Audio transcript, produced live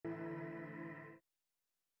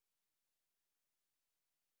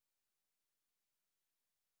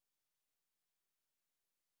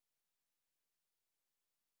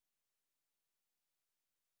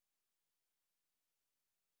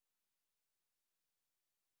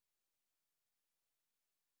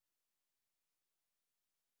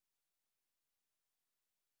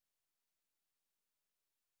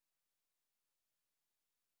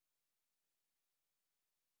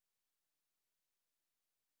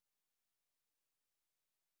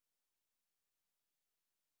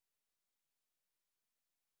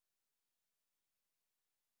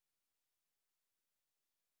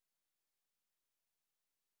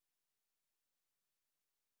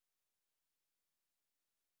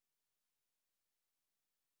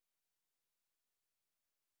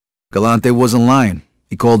Galante wasn't lying.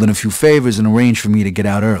 He called in a few favors and arranged for me to get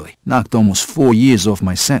out early. Knocked almost 4 years off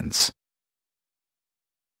my sentence.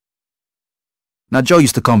 Now, Joe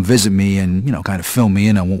used to come visit me and, kind of fill me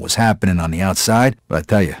in on what was happening on the outside. But I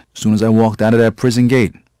tell you, as soon as I walked out of that prison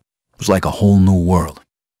gate, it was like a whole new world.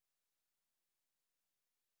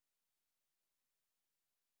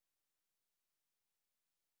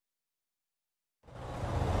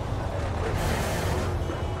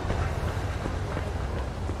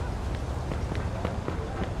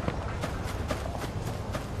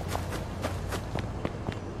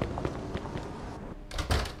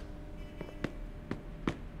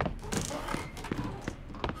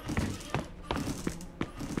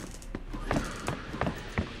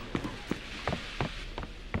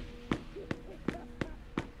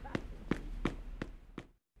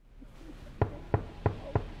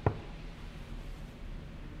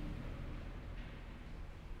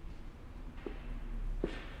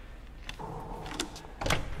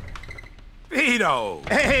 Vito!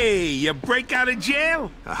 Hey, you break out of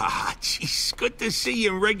jail? Ah, jeez, good to see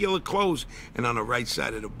you in regular clothes and on the right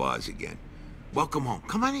side of the bars again. Welcome home.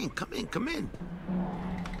 Come on in, come in.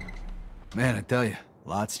 Man, I tell you,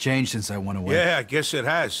 lots changed since I went away. Yeah, I guess it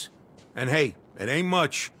has. And hey, it ain't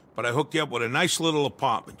much, but I hooked you up with a nice little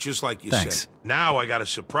apartment, just like you Thanks. said. Now I got a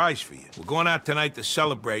surprise for you. We're going out tonight to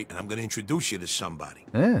celebrate, and I'm gonna introduce you to somebody.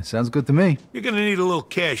 Yeah, sounds good to me. You're gonna need a little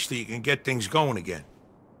cash so you can get things going again.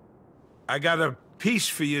 I got a piece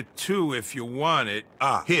for you, too, if you want it.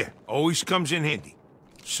 Ah, here. Always comes in handy.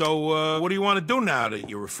 So, what do you want to do now that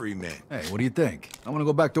you're a free man? Hey, what do you think? I want to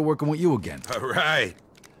go back to working with you again. All right.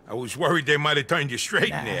 I was worried they might have turned you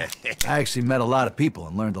straight in there. I actually met a lot of people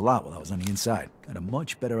and learned a lot while I was on the inside. Got a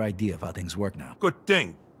much better idea of how things work now. Good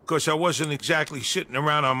thing, because I wasn't exactly sitting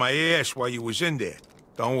around on my ass while you was in there.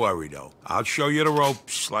 Don't worry, though. I'll show you the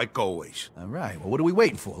ropes, like always. All right, well, what are we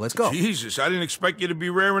waiting for? Let's go. Jesus, I didn't expect you to be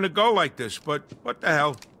raring to go like this, but what the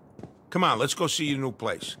hell? Come on, let's go see your new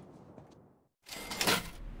place.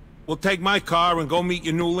 We'll take my car and go meet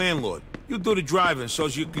your new landlord. You do the driving so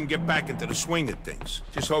you can get back into the swing of things.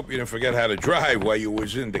 Just hope you didn't forget how to drive while you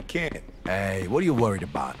was in the can. Hey, what are you worried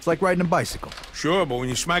about? It's like riding a bicycle. Sure, but when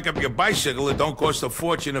you smack up your bicycle, it don't cost a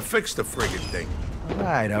fortune to fix the friggin' thing.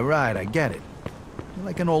 All right, I get it. You're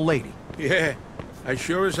like an old lady. Yeah, I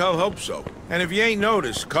sure as hell hope so. And if you ain't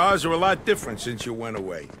noticed, cars are a lot different since you went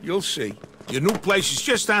away. You'll see. Your new place is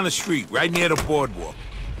just down the street, right near the boardwalk.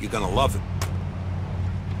 You're gonna love it.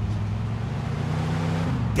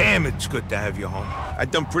 Damn, it's good to have you home. I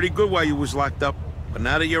done pretty good while you was locked up. But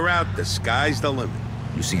now that you're out, the sky's the limit.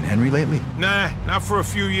 You seen Henry lately? Nah, not for a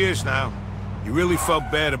few years now. You really felt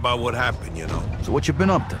bad about what happened, you know. So what you been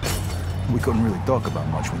up to? We couldn't really talk about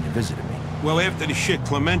much when you visited me. Well, after the shit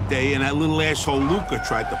Clemente and that little asshole Luca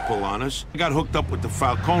tried to pull on us, I got hooked up with the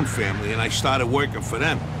Falcone family and I started working for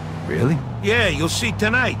them. Really? Yeah, you'll see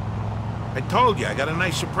tonight. I told you, I got a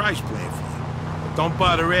nice surprise plan for you. But don't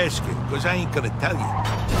bother asking, because I ain't gonna tell you.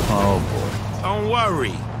 Oh, boy. Don't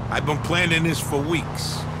worry. I've been planning this for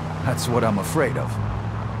weeks. That's what I'm afraid of.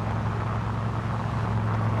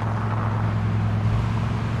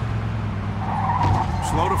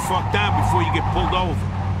 Slow the fuck down before you get pulled over.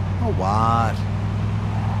 Oh, what?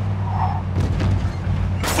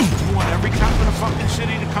 You want every cop in the fucking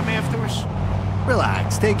city to come after us?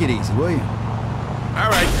 Relax, take it easy, will you? All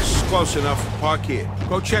right, this is close enough. Park here.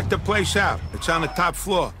 Go check the place out. It's on the top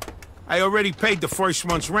floor. I already paid the first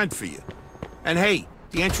month's rent for you. And hey,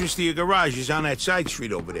 the entrance to your garage is on that side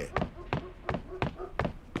street over there.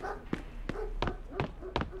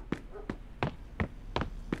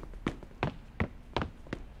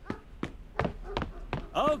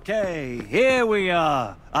 Okay, here we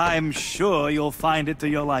are. I'm sure you'll find it to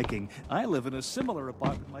your liking. I live in a similar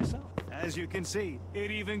apartment myself. As you can see,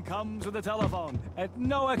 it even comes with a telephone at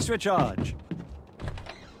no extra charge.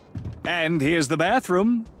 And here's the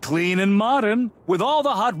bathroom, clean and modern, with all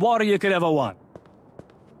the hot water you could ever want.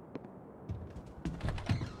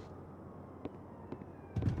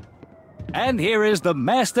 And here is the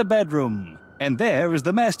master bedroom. And there is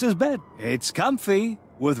the master's bed. It's comfy,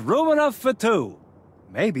 with room enough for 2.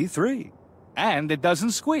 Maybe 3. And it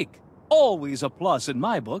doesn't squeak. Always a plus in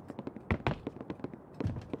my book.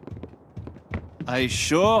 I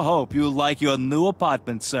sure hope you like your new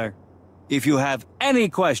apartment, sir. If you have any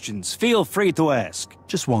questions, feel free to ask.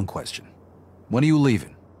 Just one question. When are you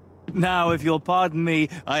leaving? Now, if you'll pardon me,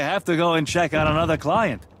 I have to go and check on another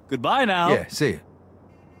client. Goodbye now. Yeah, see ya.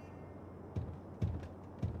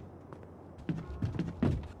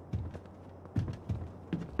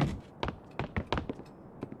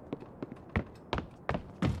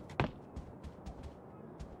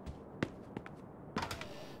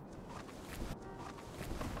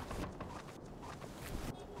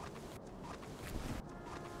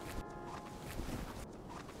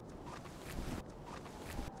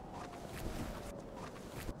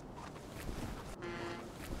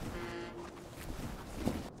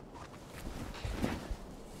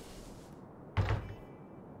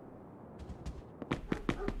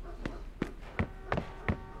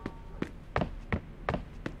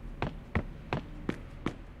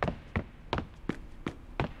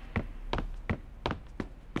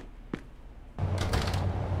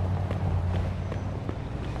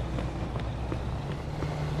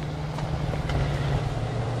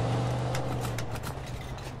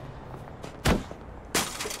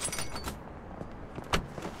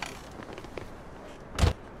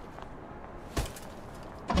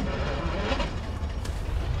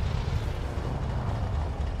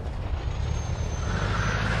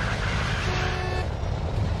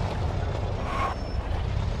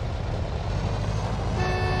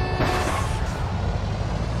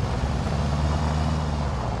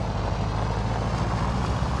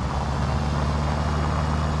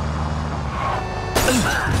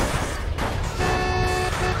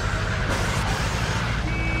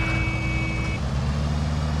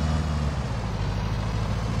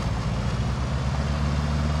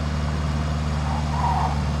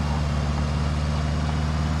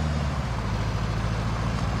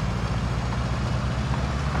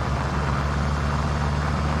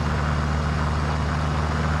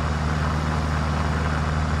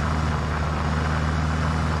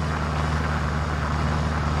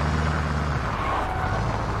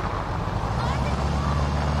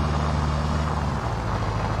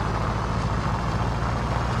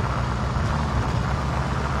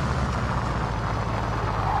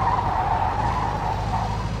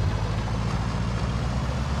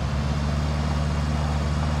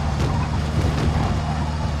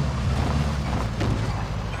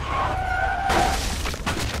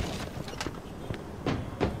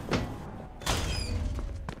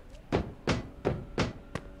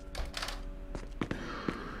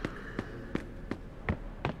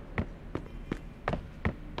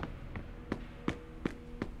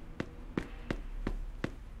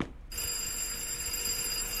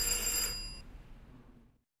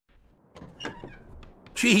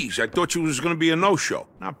 Jeez, I thought you was gonna be a no-show.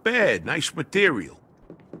 Not bad, nice material.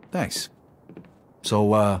 Thanks.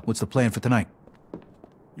 So, what's the plan for tonight?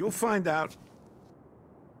 You'll find out.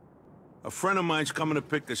 A friend of mine's coming to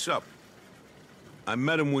pick us up. I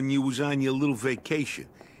met him when you was on your little vacation.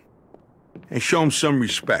 And show him some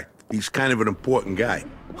respect. He's kind of an important guy.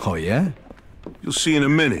 Oh, yeah? You'll see in a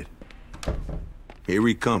minute. Here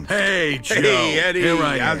he comes. Hey, Joe. Hey, Eddie. Here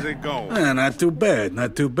I How's am. it going? Not too bad,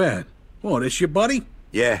 not too bad. Oh, this your buddy?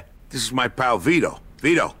 Yeah, this is my pal Vito.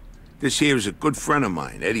 Vito, this here is a good friend of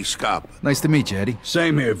mine, Eddie Scarpa. Nice to meet you, Eddie.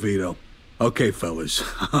 Same here, Vito. Okay, fellas,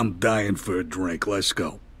 I'm dying for a drink. Let's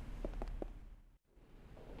go.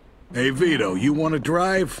 Hey, Vito, you want to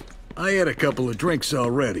drive? I had a couple of drinks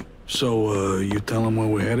already. So, you tell him where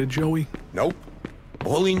we're headed, Joey? Nope.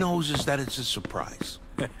 All he knows is that it's a surprise.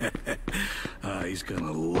 He's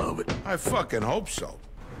gonna love it. I fucking hope so.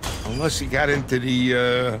 Unless he got into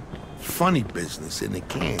the, funny business in the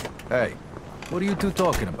can. Hey, what are you two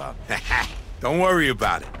talking about? Don't worry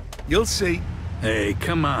about it. You'll see. Hey,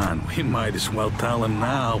 come on. We might as well tell him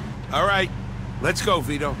now. All right, let's go,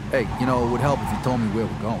 Vito. Hey, you know, it would help if you told me where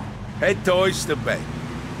we're going. Head to Oyster Bay.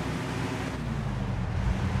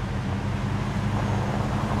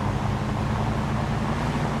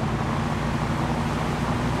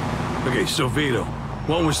 Okay, so Vito,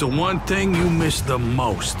 what was the one thing you missed the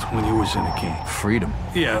most when you was in the can? Freedom.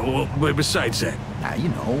 Yeah, well, but besides that. You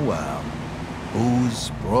know, booze,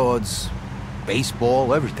 broads,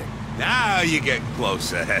 baseball, everything. Now you're getting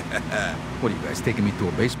closer. What are you guys taking me to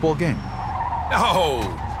a baseball game?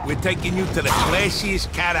 No, we're taking you to the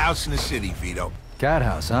classiest cat house in the city, Vito. Cat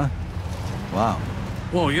house, huh? Wow.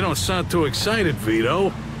 Whoa, you don't sound too excited,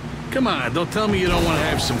 Vito. Come on, don't tell me you don't want to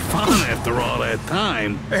have some fun after all that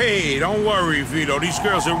time. Hey, don't worry, Vito. These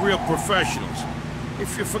girls are real professionals.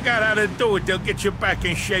 If you forgot how to do it, they'll get you back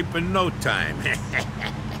in shape in no time.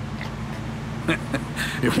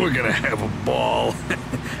 If we're gonna have a ball.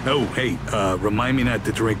 Oh, hey, remind me not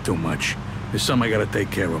to drink too much. There's something I gotta take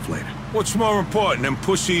care of later. What's more important than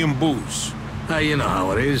pussy and booze? You know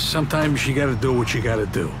how it is. Sometimes you gotta do what you gotta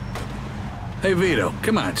do. Hey, Vito,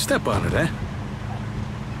 come on, step on it, eh?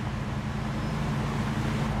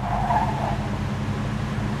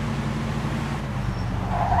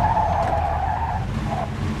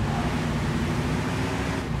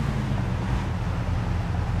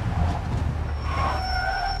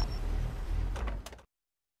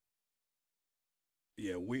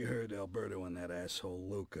 Yeah, we heard Alberto and that asshole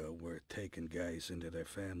Luca were taking guys into their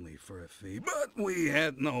family for a fee, but we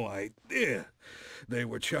had no idea they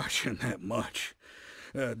were charging that much.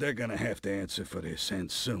 They're gonna have to answer for their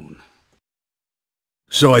sins soon.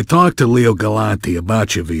 So I talked to Leo Galante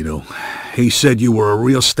about you, Vito. He said you were a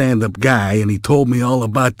real stand-up guy, and he told me all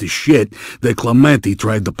about the shit that Clemente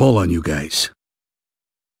tried to pull on you guys.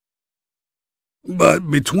 But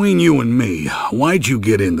between you and me, why'd you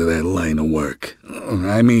get into that line of work?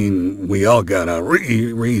 I mean, we all got our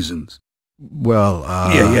reasons. Well,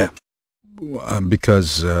 Yeah.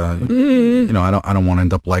 because, you know, I don't want to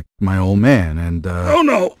end up like my old man, and, Oh,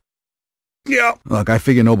 no. Yeah. look, I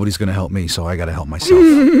figure nobody's gonna help me, so I gotta help myself.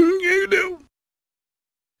 You do.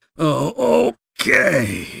 Oh,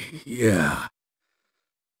 okay. Yeah.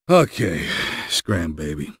 Okay, scram,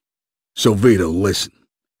 baby. So, Vito, listen.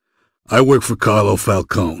 I work for Carlo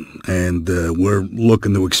Falcone, and we're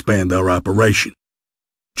looking to expand our operation.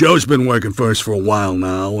 Joe's been working for us for a while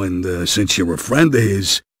now, and since you're a friend of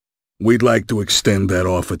his, we'd like to extend that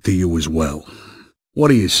offer to you as well. What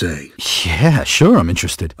do you say? Yeah, sure, I'm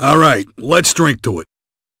interested. All right, let's drink to it.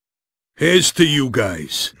 Here's to you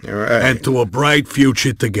guys. All right. And to a bright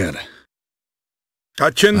future together.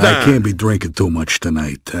 I can't be drinking too much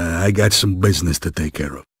tonight. I got some business to take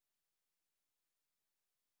care of.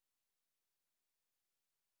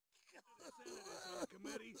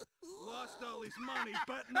 Lost all his money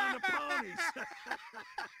betting on the ponies.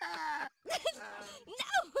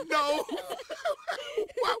 No!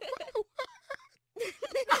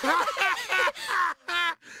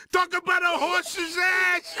 Talk about a horse's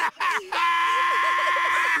ass!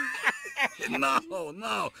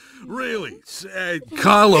 No, really.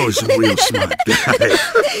 Carlo's a real smart guy.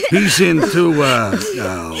 He's into,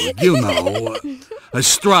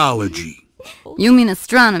 astrology. You mean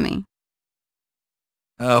astronomy?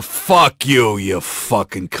 Fuck you, you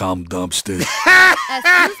fucking cum dumpster.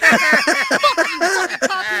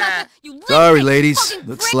 Sorry, ladies.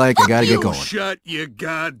 Looks like I gotta get going. Shut your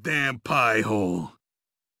goddamn pie hole.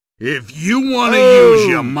 If you want to use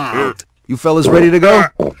your mouth... You fellas ready to go?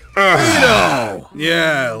 Vito!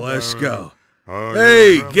 Yeah, let's go.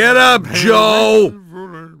 Hey, get up, Joe!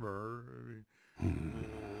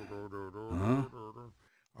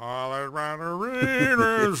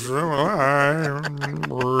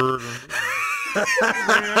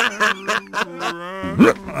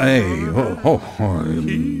 Hey,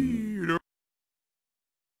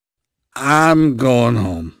 I'm going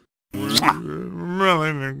home.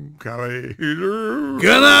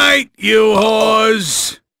 Good night, you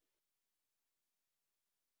whores!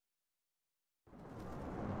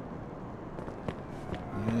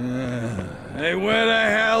 Hey, where the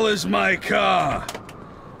hell is my car?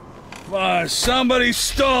 Somebody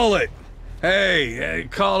stole it! Hey,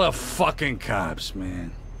 call the fucking cops,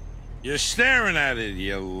 man. You're staring at it,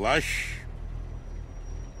 you lush.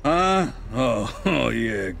 Huh? Oh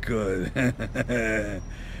yeah, good.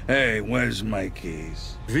 Hey, where's my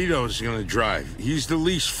keys? Vito's gonna drive. He's the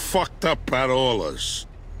least fucked up out of all us.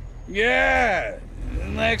 Yeah!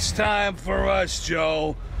 Next time for us,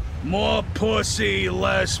 Joe. More pussy,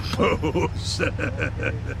 less booze.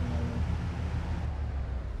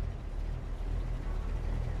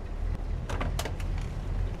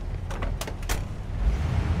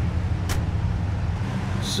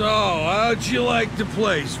 So, how'd you like the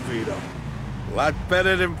place, Vito? A lot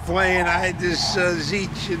better than playing hide this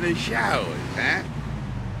Zeech in the showers, huh?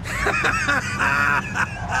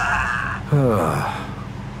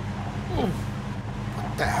 Oh,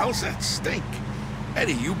 what the hell's that stink?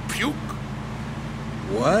 Eddie, you puke?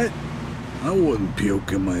 What? I wouldn't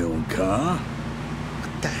puke in my own car.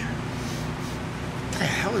 What the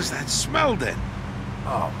hell is that smell then?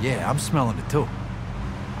 Oh, yeah, I'm smelling it too.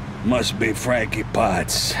 Must be Frankie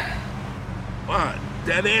Potts. What?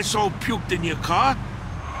 That asshole puked in your car?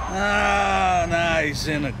 Nah, he's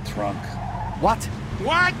in the trunk. What?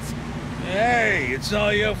 What? Hey, it's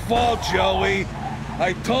all your fault, Joey.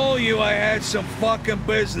 I told you I had some fucking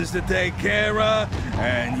business to take care of,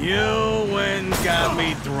 and you went and got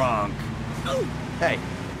me drunk. Hey,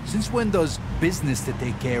 since when does business to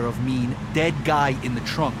take care of mean dead guy in the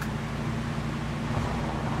trunk?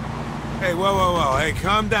 Hey, whoa. Hey,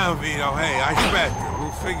 calm down, Vito. Hey, I bet you.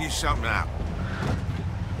 We'll figure something out.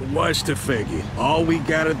 What's the figure? All we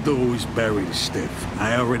gotta do is bury the stiff.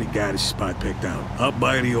 I already got a spot picked out, up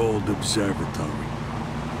by the old observatory.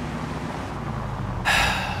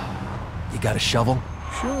 You got a shovel?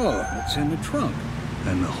 Sure, it's in the trunk.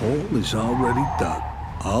 And the hole is already dug.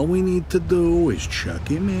 All we need to do is chuck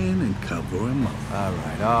him in and cover him up.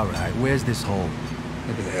 All right. Where's this hole?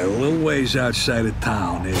 A little ways outside of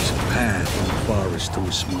town, there's a path in the forest to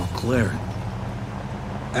a small clearing.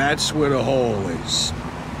 That's where the hole is.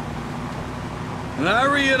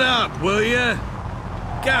 Hurry it up, will ya?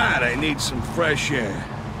 God, I need some fresh air.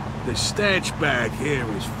 The stench back here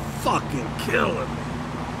is fucking killing me.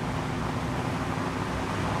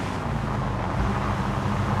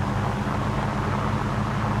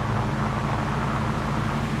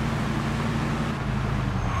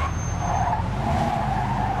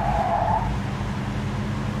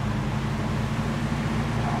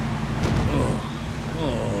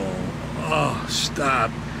 Oh,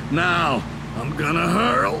 stop. Now, I'm gonna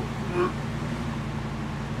hurl.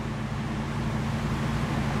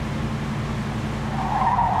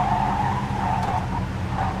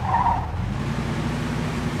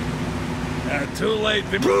 Too late.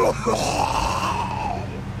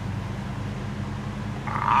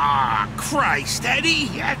 Ah, Christ, Eddie.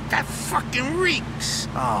 That fucking reeks.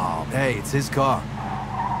 Oh, hey, it's his car.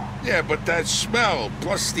 Yeah, but that smell,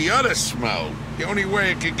 plus the other smell. The only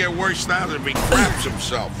way it could get worse now is if he craps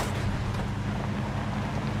himself.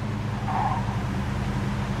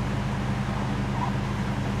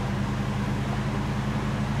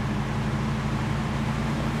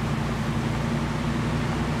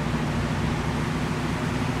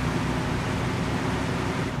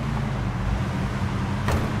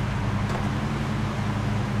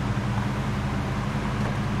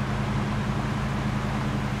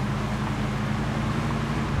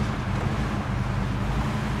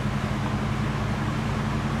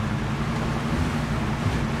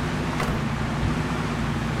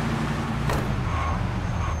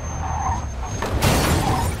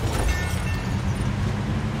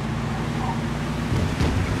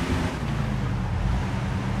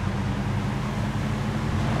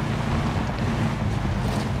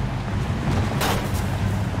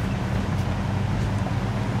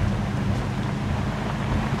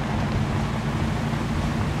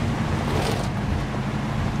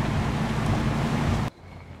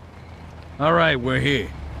 All right, we're here.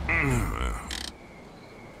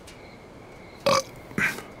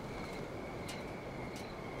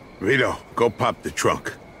 Vito, go pop the trunk.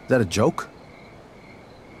 Is that a joke?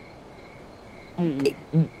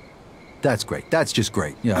 That's great. That's just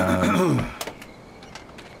great. Yeah.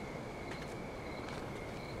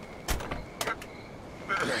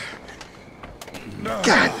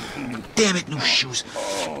 God damn it, new shoes.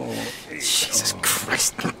 Jesus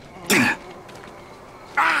Christ.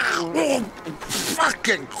 Oh,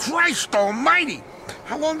 fucking Christ almighty.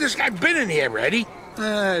 How long this guy been in here, Eddie?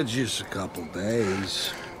 Just a couple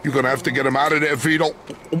days. You're gonna have to get him out of there, Vito.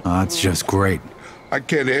 That's just great. I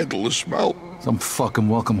can't handle the smell. Some fucking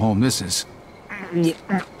welcome home this is.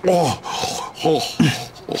 Whoa!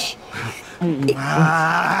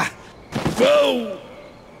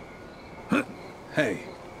 Hey,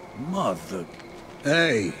 mother...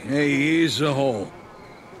 Hey, here's a hole.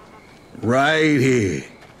 Right here.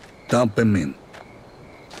 Dump him in.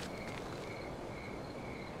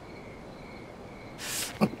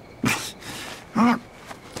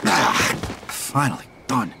 Finally,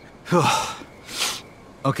 done.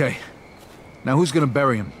 Okay, now who's gonna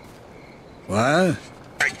bury him? What?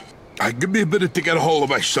 Give me a minute to get a hold of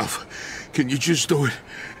myself. Can you just do it?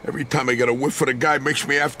 Every time I get a whiff of the guy, makes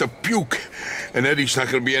me have to puke. And Eddie's not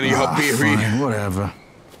gonna be any help here Fine, either. whatever.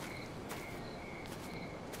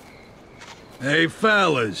 Hey,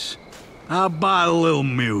 fellas. How about a little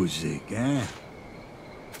music, eh?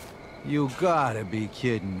 You gotta be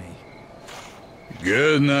kidding me.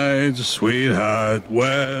 Good night, sweetheart.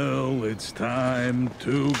 Well, it's time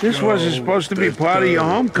to This wasn't supposed to be part of your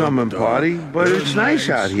homecoming party, but it's nice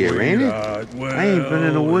out here, ain't it? I ain't been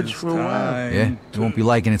in the woods for a while. Yeah? You won't be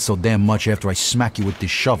liking it so damn much after I smack you with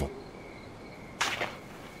this shovel.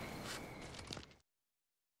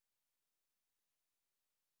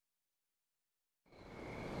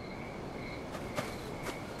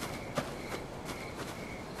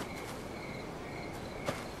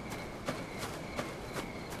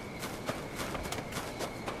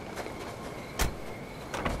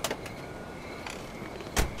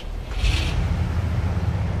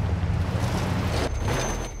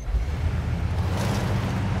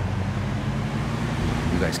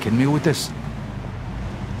 You guys kidding me with this?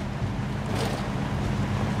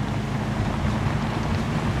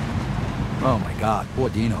 Oh my God, poor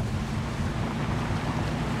Dino.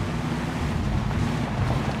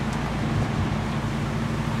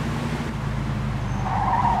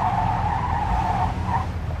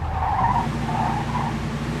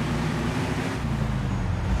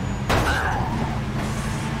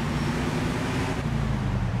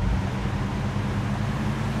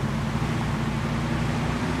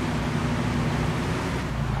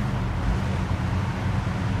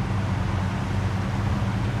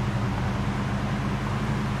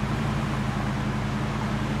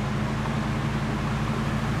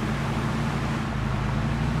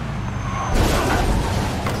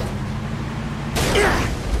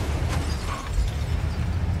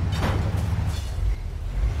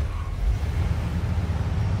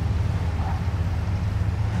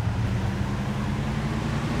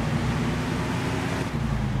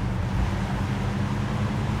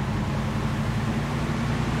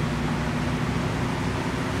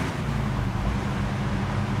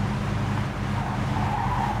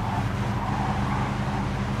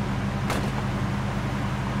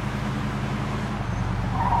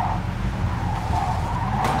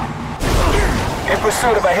 In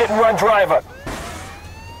pursuit of a hit-and-run driver.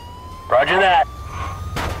 Roger that.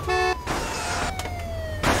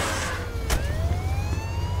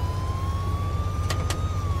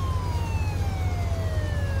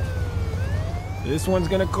 This one's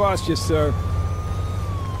gonna cost you, sir.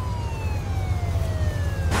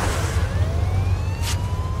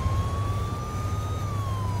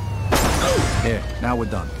 Here, now we're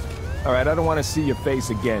done. All right, I don't want to see your face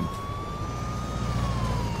again.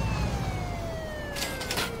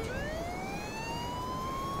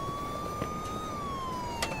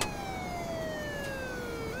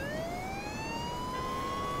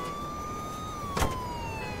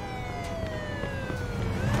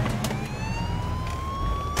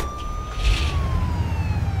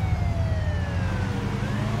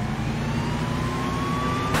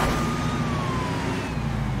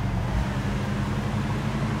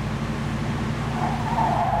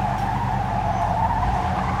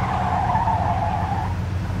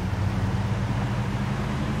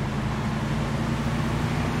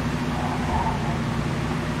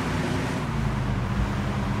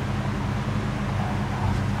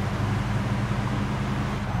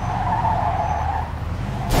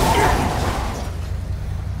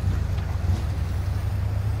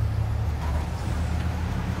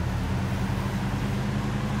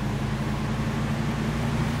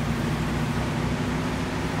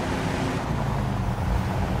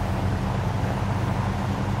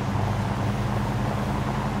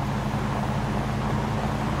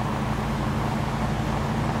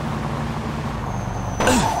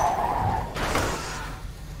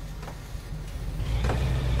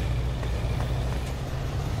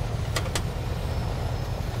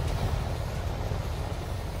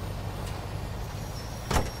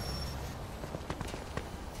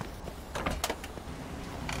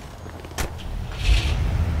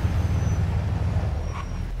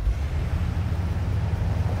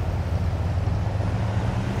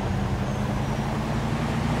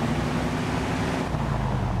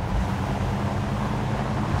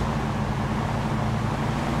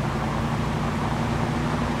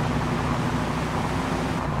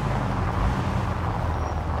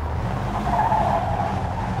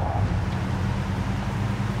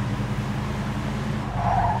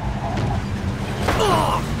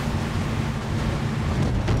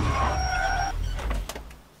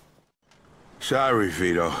 Sorry,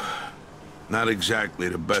 Vito. Not exactly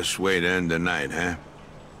the best way to end the night, huh?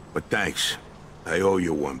 But thanks. I owe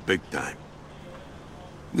you one, big time.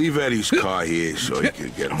 Leave Eddie's car here so he can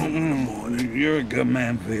get home in the morning. You're a good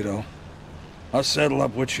man, Vito. I'll settle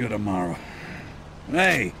up with you tomorrow.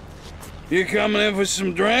 Hey, you coming in for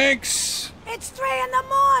some drinks? It's 3 in the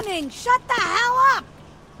morning. Shut the hell up.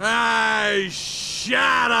 Hey,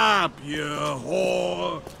 shut up, you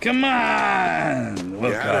whore. Come on.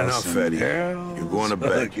 You had enough, Eddie. You're going to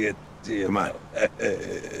bed. Come on.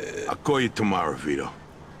 I'll call you tomorrow, Vito.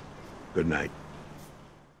 Good night.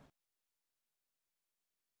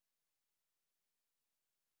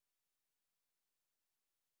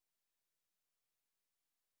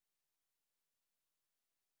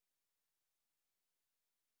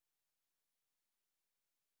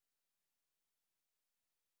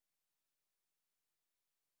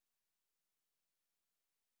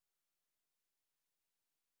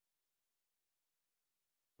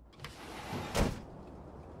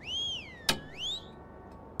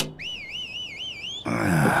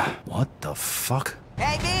 What the fuck?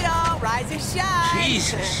 Hey, Vito, rise and shine.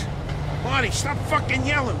 Jesus! Marty, stop fucking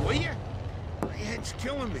yelling, will you? My head's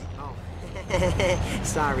killing me. Oh.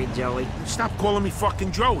 Sorry, Joey. Stop calling me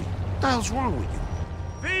fucking Joey. What the hell's wrong with you?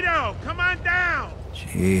 Vito, come on down!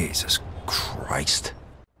 Jesus Christ.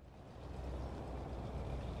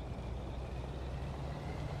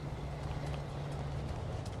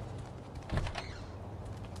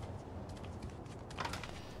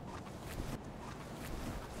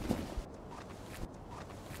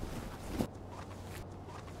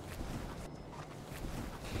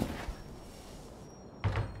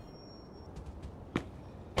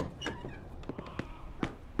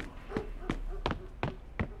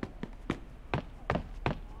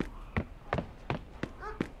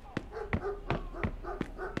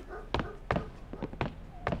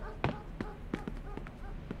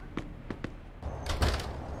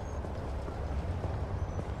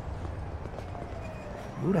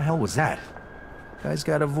 Who the hell was that? Guy's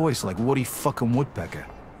got a voice like Woody fucking Woodpecker.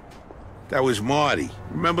 That was Marty.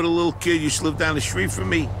 Remember the little kid used to live down the street from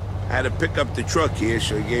me? I had to pick up the truck here,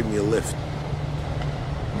 so he gave me a lift.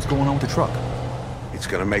 What's going on with the truck? It's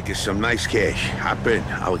gonna make us some nice cash. Hop in.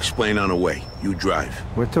 I'll explain on the way. You drive.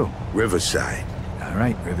 Where to? Riverside. All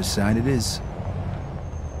right, Riverside it is.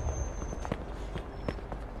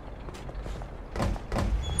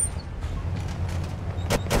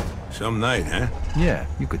 Some night, huh? Yeah,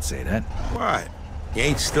 you could say that. What? You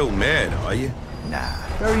ain't still mad, are you? Nah,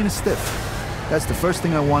 very in a stiff. That's the first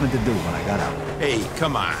thing I wanted to do when I got out. Hey,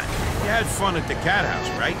 come on. You had fun at the cat house,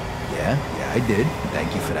 right? Yeah, I did.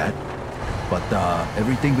 Thank you for that. But,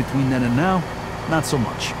 everything between then and now, not so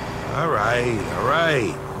much. All right.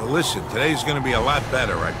 Well, listen, today's gonna be a lot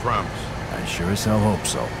better, I promise. I sure as hell hope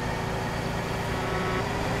so.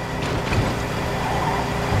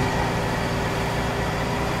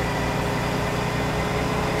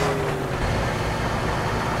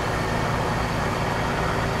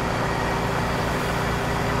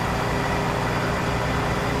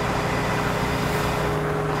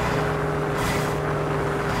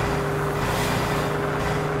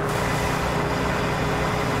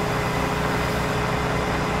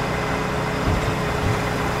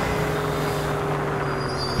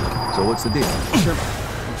 So what's the deal? Simple.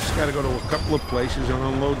 We just gotta go to a couple of places and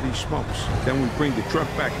unload these smokes. Then we bring the truck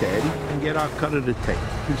back to Eddie and get our cut of the tape.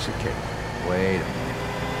 Piece of cake. Wait a minute.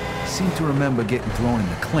 I seem to remember getting thrown in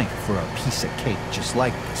the clink for a piece of cake just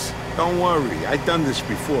like this. Don't worry, I've done this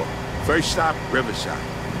before. First stop, Riverside.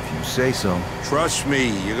 If you say so. Trust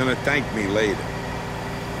me, you're gonna thank me later.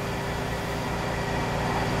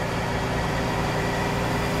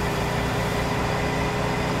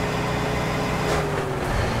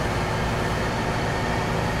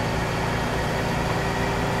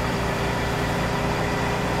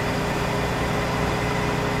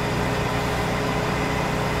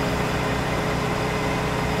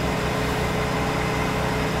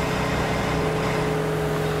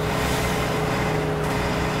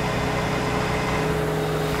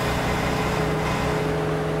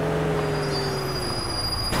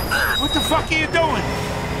 What the fuck are you doing?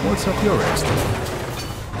 What's up your ass?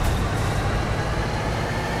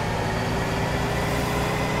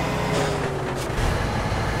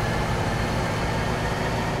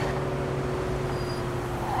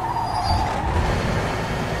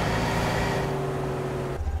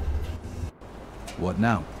 What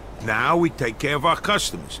now? Now we take care of our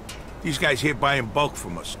customers. These guys here buy in bulk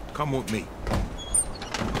from us. Come with me.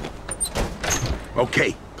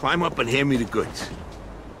 Okay, climb up and hand me the goods.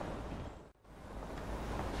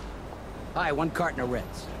 Hi, one carton of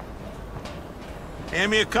Reds. Hand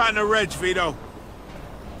me a carton of Reds, Vito.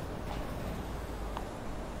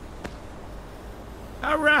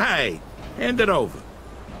 All right. Hand it over.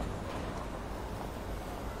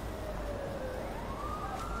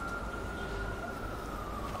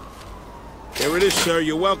 There it is, sir.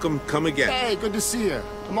 You're welcome. Come again. Hey, good to see you.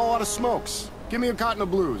 I'm all out of smokes. Give me a carton of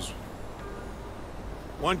blues.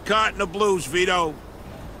 1 carton of blues, Vito.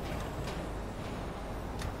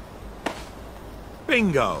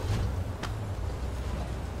 Bingo.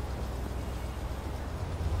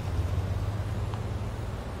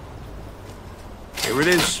 Here it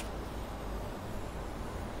is.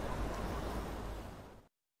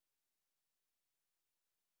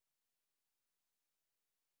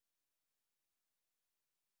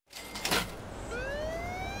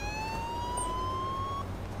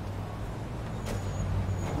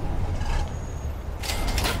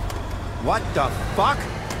 What the fuck?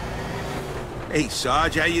 Hey,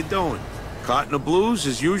 Sarge, how you doing? Carton of blues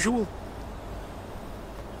as usual?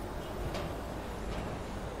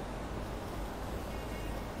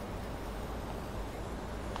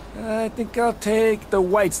 I think I'll take the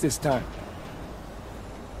whites this time.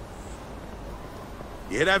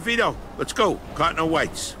 You hear that, Vito? Let's go. Carton of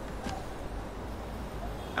whites.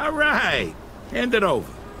 All right. Hand it over.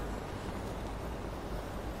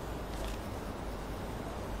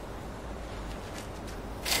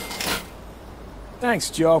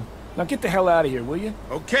 Thanks, Joe. Now get the hell out of here, will you?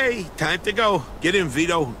 Okay, time to go. Get in,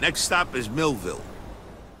 Vito. Next stop is Millville.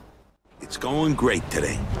 It's going great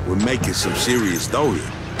today. We're making some serious dough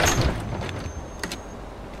here.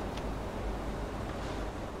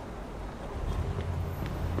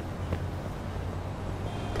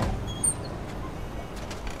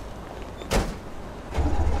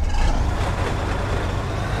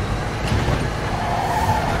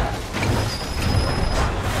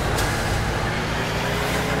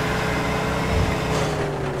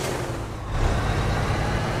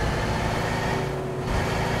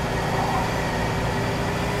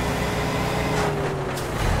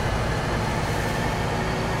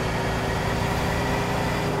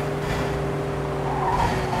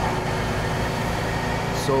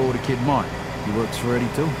 So, the kid Mark, he works for Eddie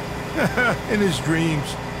too? In his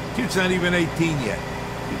dreams. Kid's not even 18 yet.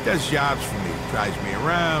 He does jobs for me. Drives me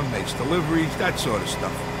around, makes deliveries, that sort of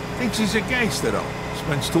stuff. Thinks he's a gangster, though.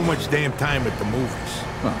 Spends too much damn time at the movies.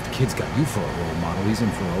 Well, if the kid's got you for a role model, he's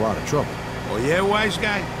in for a lot of trouble. Oh, yeah, wise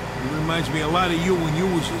guy? He reminds me a lot of you when you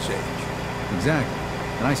was his age. Exactly.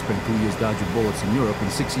 And I spent 2 years dodging bullets in Europe and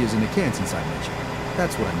 6 years in the can since I met you.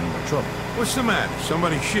 That's what I mean by trouble. What's the matter?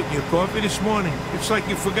 Somebody shit in your coffee this morning? It's like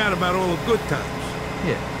you forgot about all the good times.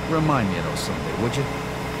 Yeah, remind me of those someday, would you?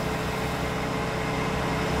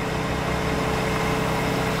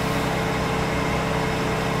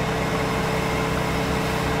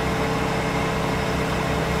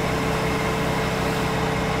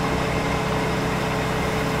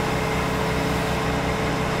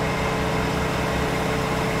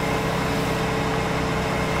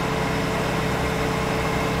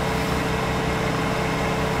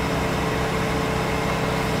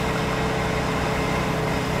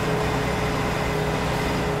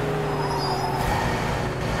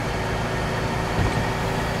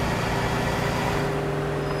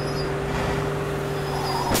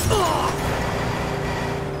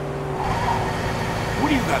 What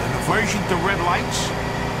do you got, an aversion to red lights?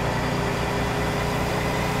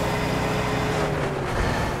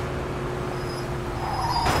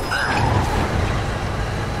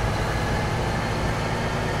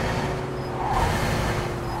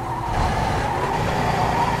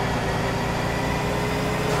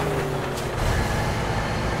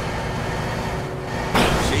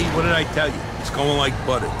 See, what did I tell you? It's going like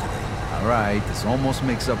butter today. All right, this almost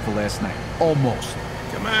makes up for last night. Almost.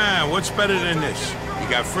 Come on, what's better than this? You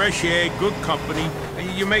got fresh air, good company,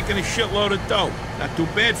 and you're making a shitload of dough. Not too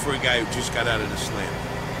bad for a guy who just got out of the slam.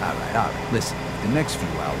 All right. Listen, the next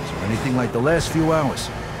few hours or anything like the last few hours,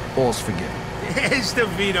 all's forgiven. There's the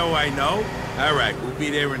Vito I know. All right, we'll be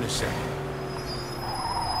there in a second.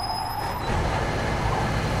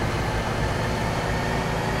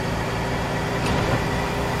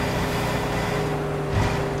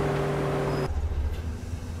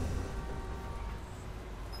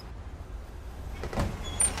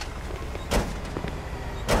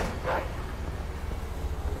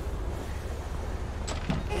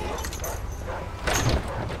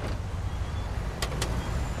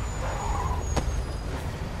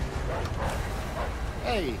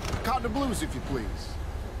 Hey, carton of blues, if you please.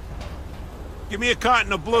 Give me a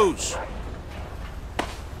carton of blues.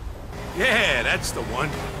 Yeah, that's the one.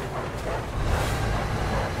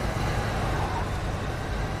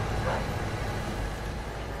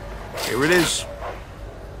 Here it is.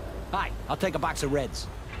 Hi, I'll take a box of Reds.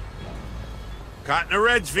 Cotton of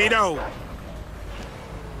Reds, Vito.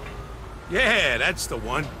 Yeah, that's the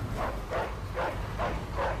one.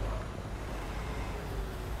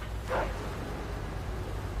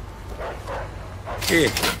 Here.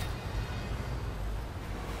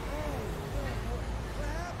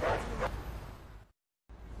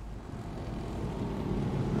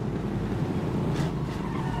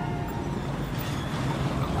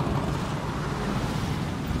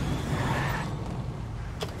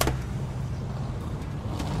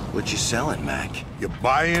 What you selling, Mac? You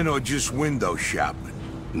buying or just window shopping?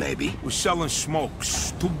 Maybe. We're selling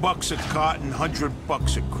smokes. $2 a carton,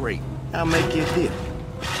 $100 a crate. I'll make you a deal.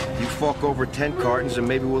 You fork over 10 cartons and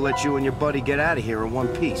maybe we'll let you and your buddy get out of here in one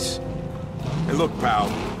piece. Hey, look, pal.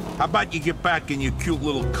 How about you get back in your cute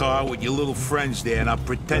little car with your little friends there and I'll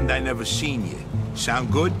pretend I never seen you.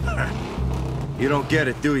 Sound good? You don't get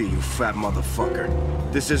it, do you, you fat motherfucker?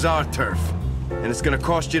 This is our turf, and it's gonna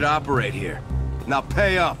cost you to operate here. Now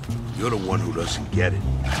pay up. You're the one who doesn't get it.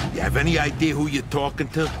 You have any idea who you're talking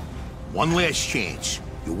to? One last chance.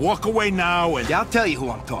 You walk away now and... Yeah, I'll tell you who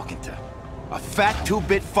I'm talking to. A fat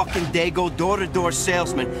two-bit fucking Dago door-to-door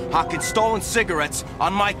salesman hawking stolen cigarettes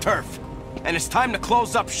on my turf. And it's time to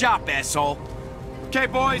close up shop, asshole. Okay,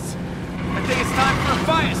 boys. I think it's time for a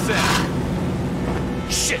fire sale.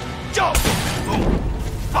 Shit! Joe! Oh,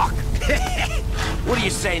 fuck! What do you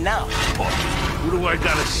say now? What do I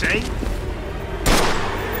gotta say?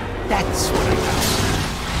 That's what I gotta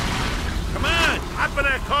say. Come on! Hop in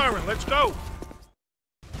that car and let's go!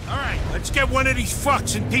 Alright, let's get one of these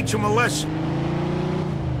fucks and teach him a lesson.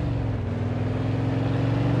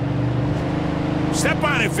 Step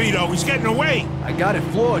on it, Vito. He's getting away. I got it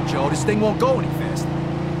floored, Joe. This thing won't go any faster.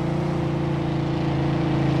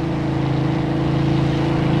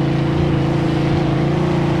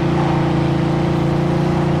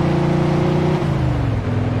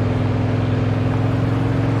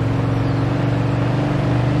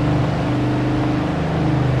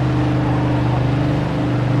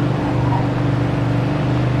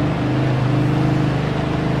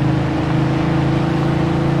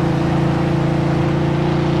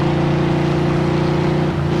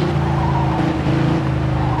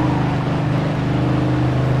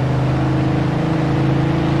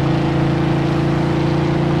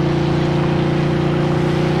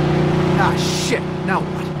 Now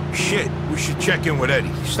what? Shit, we should check in with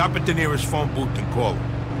Eddie. Stop at the nearest phone booth and call him.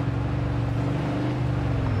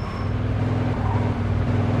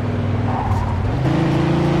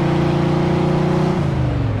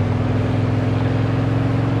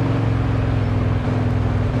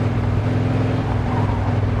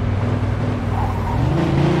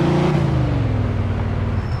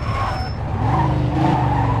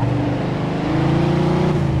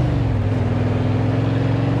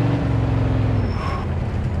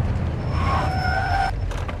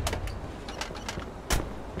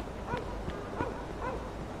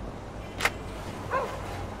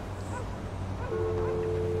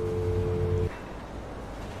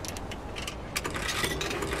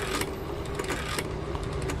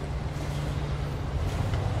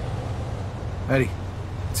 Eddie,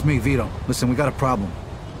 it's me, Vito. Listen, we got a problem.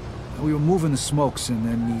 We were moving the smokes, and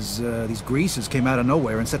then these greasers came out of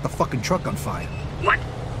nowhere and set the fucking truck on fire. What?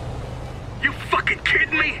 You fucking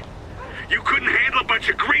kidding me? You couldn't handle a bunch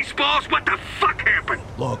of grease balls? What the fuck happened?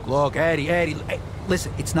 Look, Eddie, hey,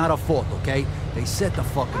 listen, it's not our fault, okay? They set the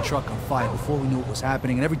fucking truck on fire before we knew what was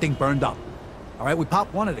happening, and everything burned up. All right, we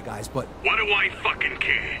popped one of the guys, but... What do I fucking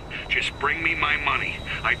care? Just bring me my money.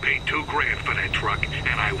 I paid $2 grand for that truck,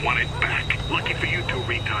 and I want it back. Lucky for you two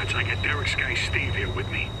retards, I got Derek's guy Steve here with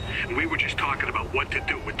me. And we were just talking about what to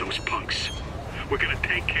do with those punks. We're gonna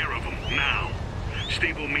take care of them now.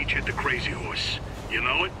 Steve will meet you at the Crazy Horse. You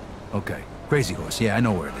know it? Okay, Crazy Horse, yeah, I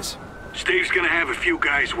know where it is. Steve's gonna have a few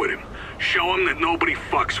guys with him. Show him that nobody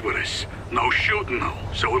fucks with us. No shooting, though,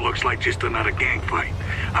 so it looks like just another gang fight.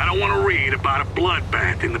 I don't want to read about a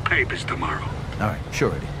bloodbath in the papers tomorrow. All right,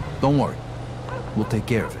 sure, Eddie. Don't worry. We'll take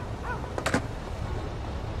care of it.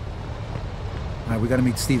 All right, we gotta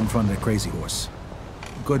meet Steve in front of the Crazy Horse.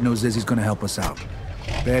 Good news is he's gonna help us out.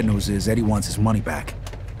 Bad news is Eddie wants his money back.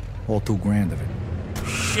 All $2 grand of it.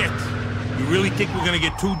 Shit! You really think we're gonna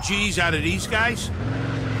get 2 G's out of these guys?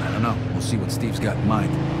 I don't know. We'll see what Steve's got in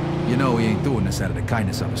mind. You know he ain't doing this out of the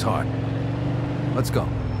kindness of his heart. Let's go.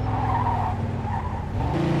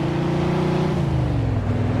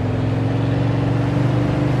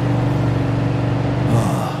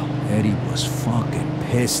 Oh, Eddie was fucking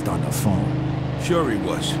pissed on the phone. Sure he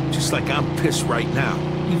was. Just like I'm pissed right now.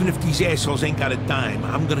 Even if these assholes ain't got a dime,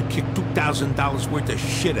 I'm gonna kick $2,000 worth of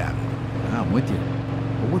shit out of them. I'm with you.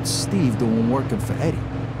 But what's Steve doing working for Eddie?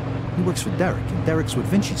 He works for Derek, and Derek's with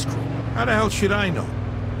Vinci's crew. How the hell should I know?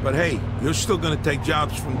 But hey, you're still gonna take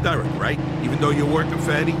jobs from Derek, right? Even though you're working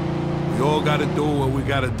for Eddie? We all gotta do what we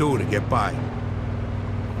gotta do to get by.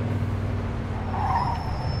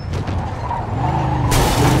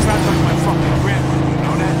 Sounds like my fucking grandma, you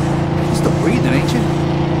know that? You're still breathing, ain't you?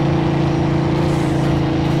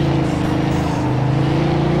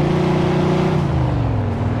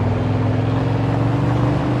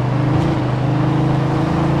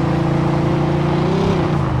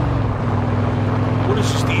 What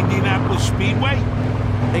is this, the Indianapolis Speedway?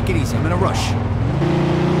 Take it easy, I'm in a rush.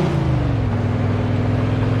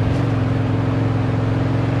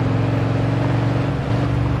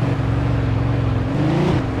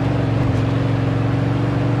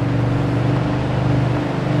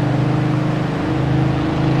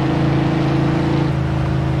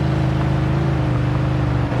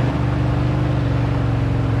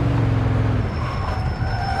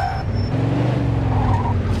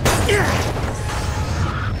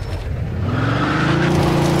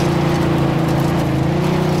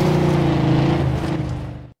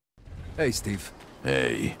 Hey, Steve.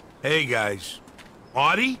 Hey. Hey, guys.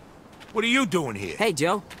 Marty? What are you doing here? Hey,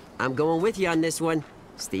 Joe. I'm going with you on this one.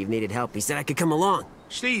 Steve needed help. He said I could come along.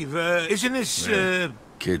 Steve, isn't this,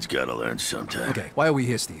 Kids gotta learn sometime. Okay, why are we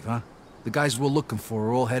here, Steve, huh? The guys we're looking for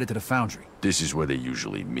are all headed to the foundry. This is where they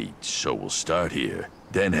usually meet, so we'll start here,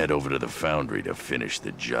 then head over to the foundry to finish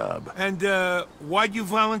the job. And, why'd you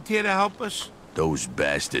volunteer to help us? Those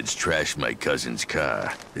bastards trashed my cousin's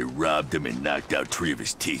car. They robbed him and knocked out 3 of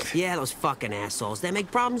his teeth. Yeah, those fucking assholes. They make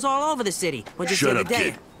problems all over the city. What'd you say Shut up,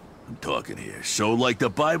 today? kid. I'm talking here. So, like the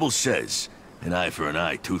Bible says, an eye for an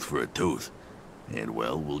eye, tooth for a tooth. And,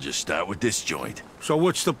 well, we'll just start with this joint. So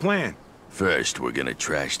what's the plan? First, we're gonna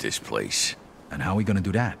trash this place. And how are we gonna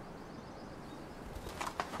do that?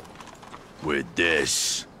 With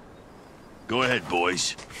this. Go ahead,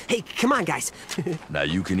 boys. Hey, come on, guys. Now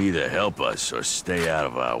you can either help us or stay out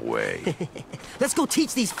of our way. Let's go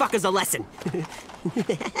teach these fuckers a lesson.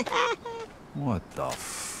 What the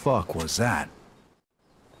fuck was that?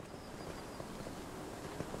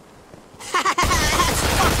 That's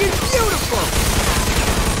fucking beautiful!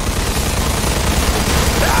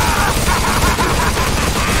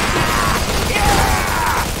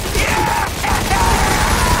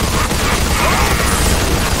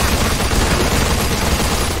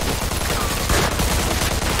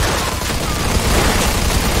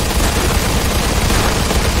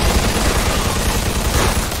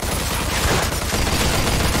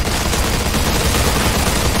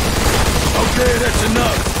 Okay, that's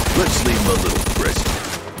enough. Let's leave him a little present.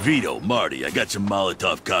 Vito, Marty, I got some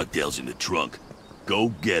Molotov cocktails in the trunk. Go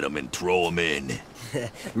get them and throw them in.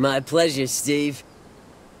 My pleasure, Steve.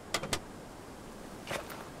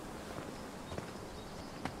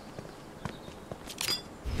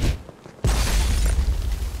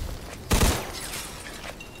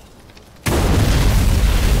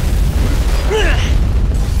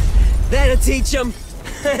 That'll teach them.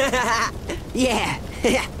 Yeah.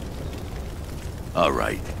 All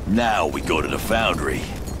right, now we go to the foundry.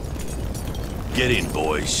 Get in,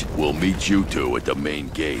 boys. We'll meet you two at the main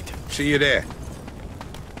gate. See you there.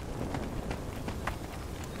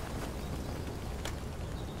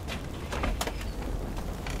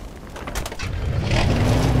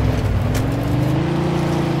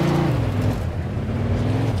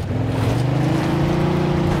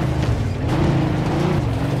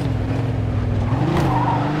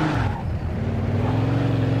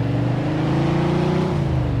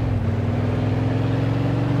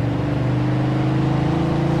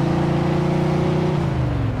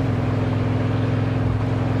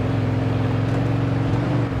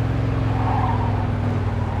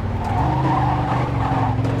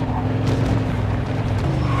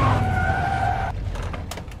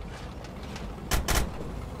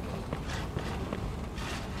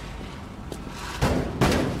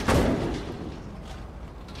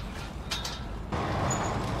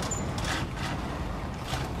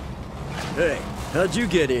 Hey, how'd you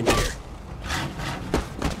get in here?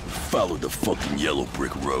 Follow the fucking yellow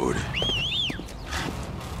brick road.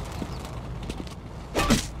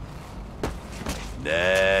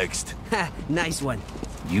 Next. Ha, nice one.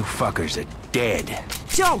 You fuckers are dead.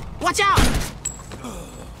 Joe, watch out!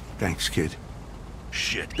 Thanks, kid.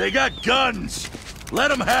 Shit, they got guns! Let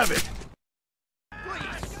them have it!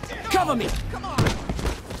 Cover me!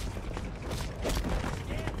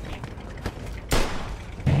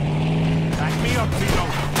 Back me up, Vito.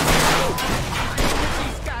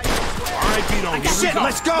 All right, Vito. Vito. Here we go.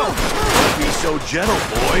 Let's go! Don't be so gentle,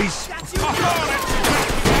 boys.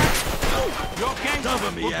 You okay?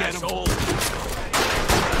 Cover me, We'll get him. asshole.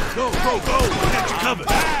 Go, go, go. I got you covered.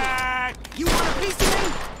 Back. You want a piece of me?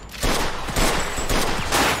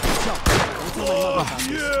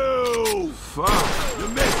 You! Fuck. You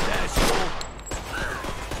missed, asshole.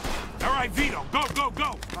 All right, Vito. Go, go,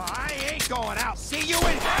 go. I ain't going out. See you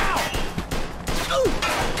in hell!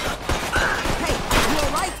 Hey, you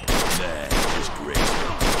alright? Nah, just great.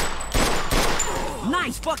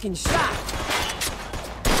 Nice fucking shot.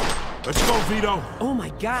 Let's go, Vito. Oh my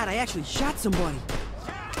god, I actually shot somebody.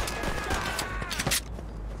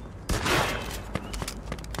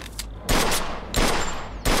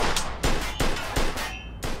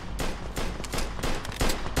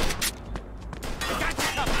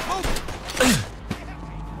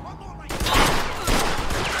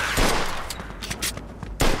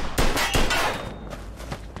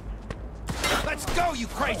 Let's go, you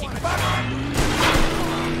crazy fuck!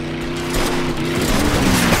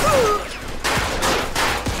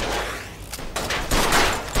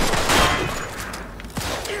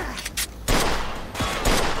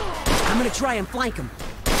 I'm gonna try and flank him.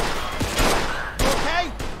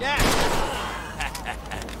 Okay? Yeah.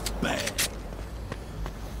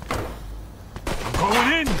 I'm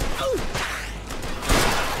going in.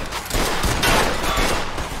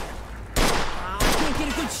 I can't get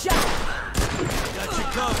a good shot. Got you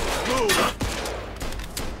covered. Move.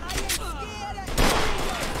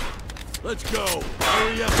 Let's go.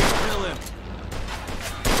 Hurry up and kill him.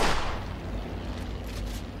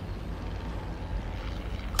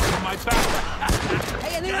 On my back.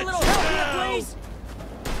 Hey, I need a little help here, please.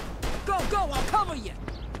 Go, go, I'll cover you.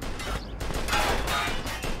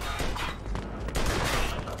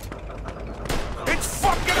 It's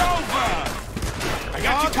fucking over. I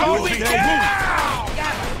got you covered. Move, Vito. now, Move.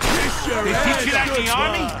 Your They teach you that in the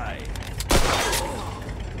army? goodbye.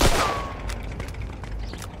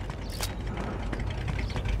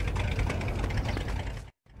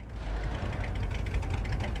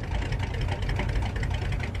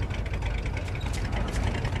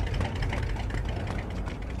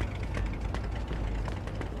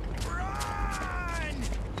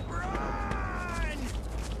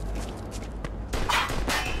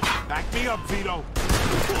 Back me up, Vito.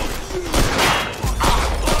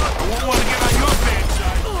 I won't want to get on your bad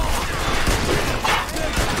side.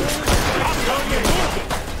 I'll go you moving.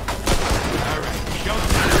 All right, show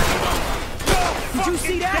me. Did you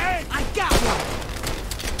see that? I got one.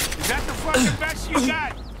 Is that the fucking best you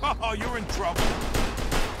got? Oh, you're in trouble.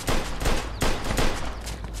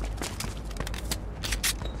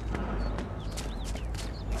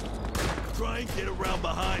 Try and get around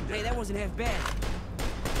behind him. Hey, that wasn't half bad.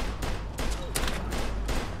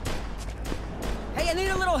 Hey, I need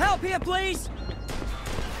a little help here, please.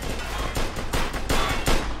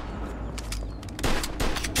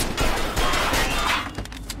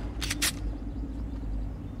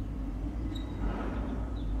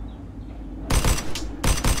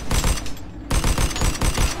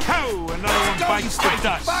 Oh, another one bites the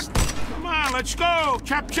dust. fuck. Come on, let's go.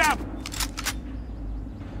 Chop, chop.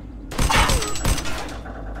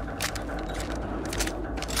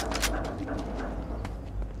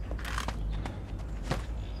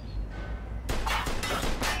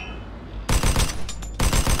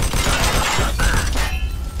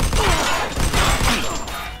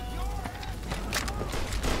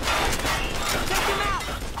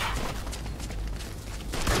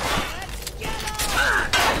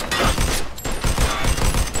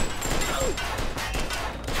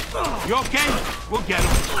 You okay? We'll get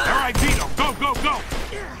him. All right, Vito, go, go, go.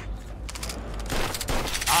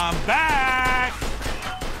 I'm back.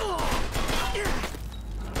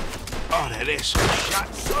 Oh, that is some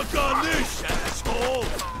shot. Suck on this, asshole!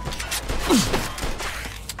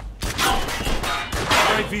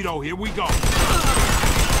 All right, Vito, here we go.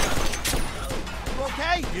 You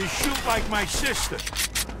okay? You shoot like my sister.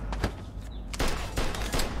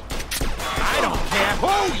 I don't care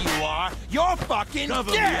who you are. You're fucking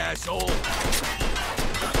Cover me, dead. asshole!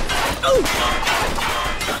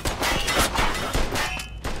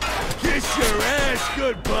 Kiss your ass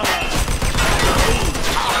goodbye!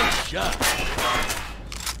 Nice shot.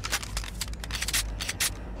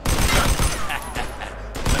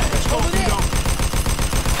 Let's go, Vito.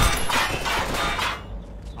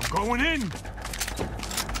 I'm going in.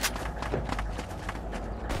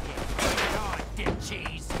 Oh, dick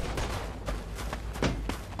cheese.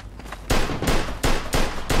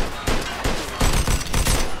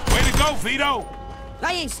 Way to go, Vito.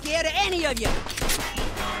 I ain't scared of any of you.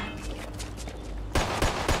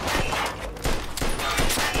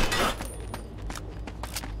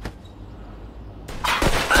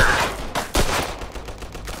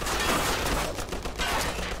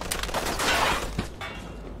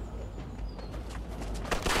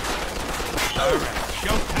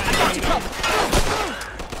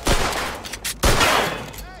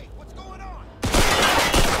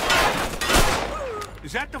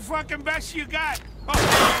 fucking best you got.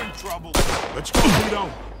 Oh, you're in trouble. Let's go,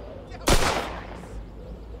 Vito.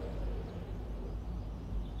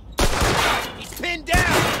 He's pinned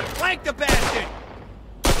down! Flank the bastard!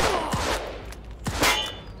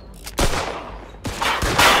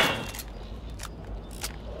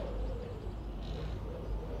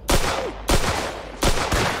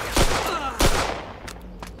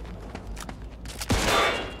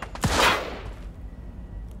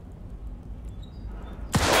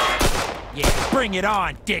 Yeah, bring it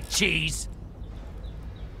on, dick cheese!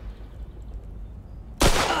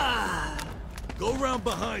 Go round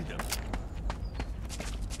behind him.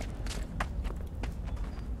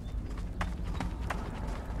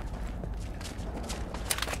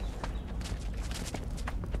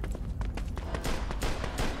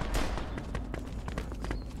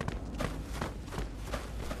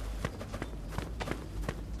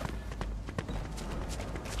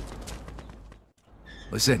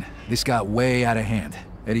 Listen, this got way out of hand.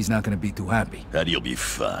 Eddie's not gonna be too happy. Eddie'll be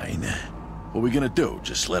fine. What are we gonna do?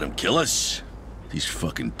 Just let him kill us? These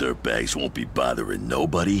fucking dirtbags won't be bothering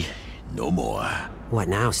nobody no more. What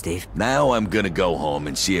now, Steve? Now I'm gonna go home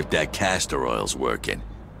and see if that castor oil's working.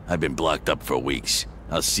 I've been blocked up for weeks.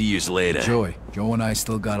 I'll see yous later. Joey, Joe and I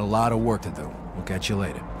still got a lot of work to do. We'll catch you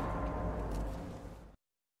later.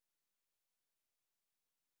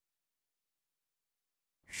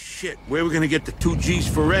 Shit, where are we gonna get the 2 G's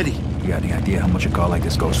for Eddie? You got any idea how much a car like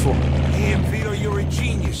this goes for? Damn, Vito, you're a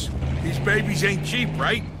genius. These babies ain't cheap,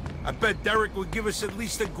 right? I bet Derek would give us at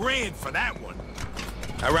least $1,000 for that one.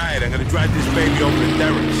 All right, I'm gonna drive this baby over to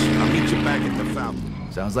Derek's. I'll meet you back at the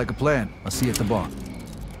fountain. Sounds like a plan. I'll see you at the bar.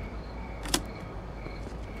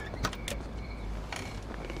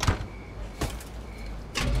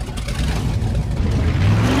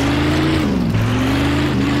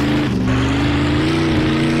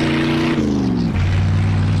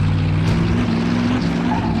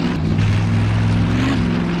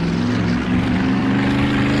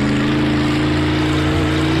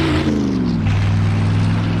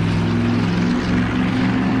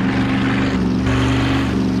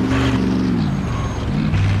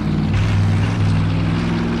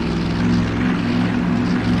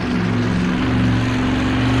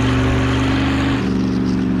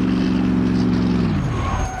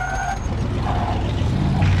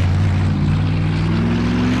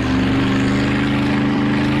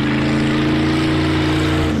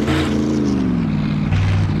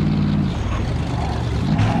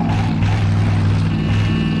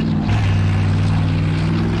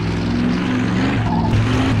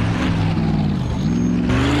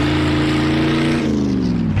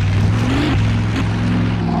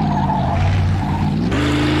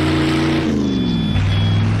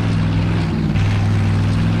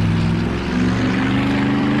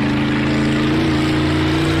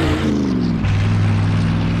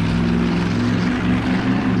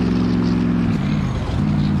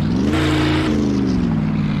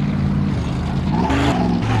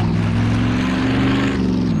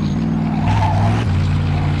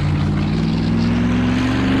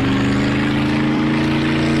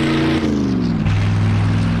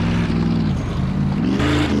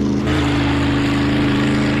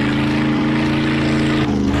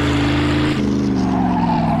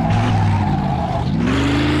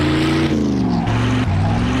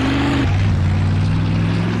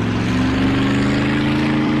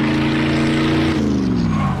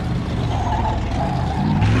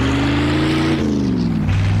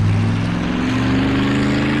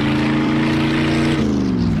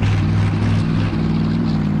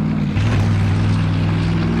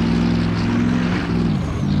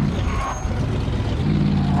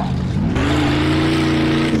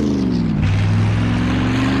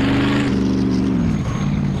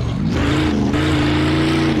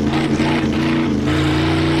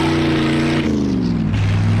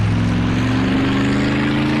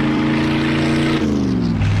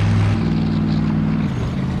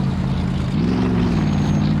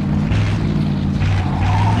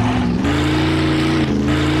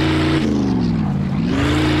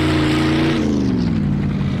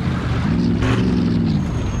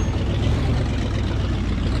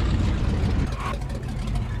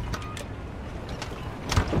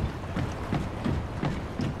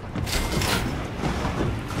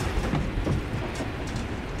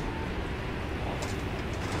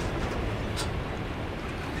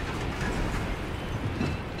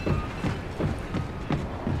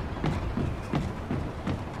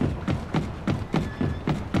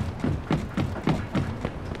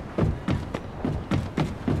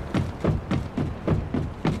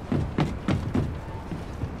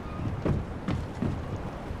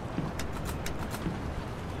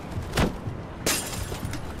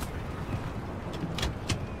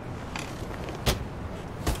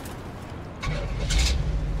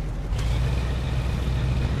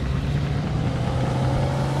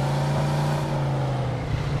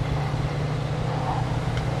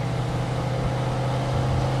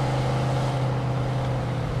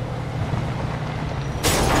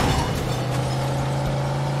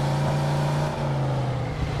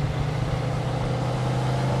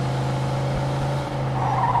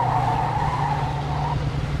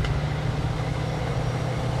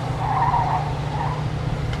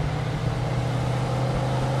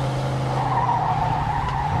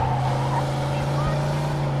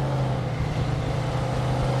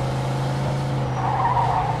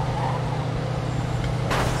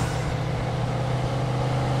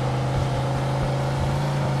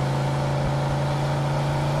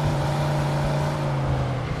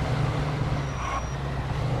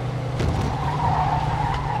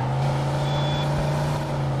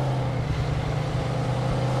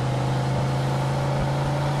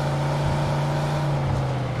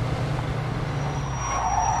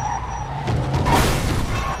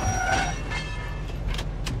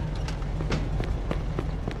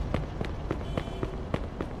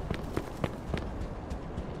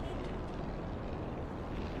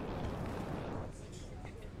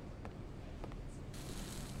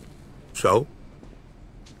 So?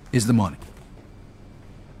 Here's the money.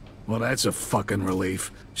 Well, that's a fucking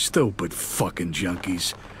relief. Stupid fucking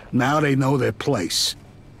junkies. Now they know their place.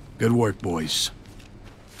 Good work, boys.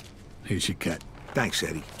 Here's your cut. Thanks,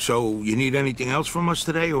 Eddie. So, you need anything else from us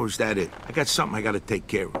today, or is that it? I got something I gotta take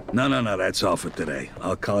care of. No, that's all for today.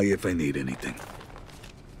 I'll call you if I need anything.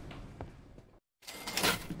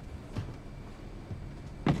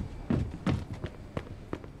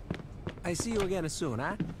 I see you again soon,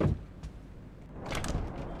 huh?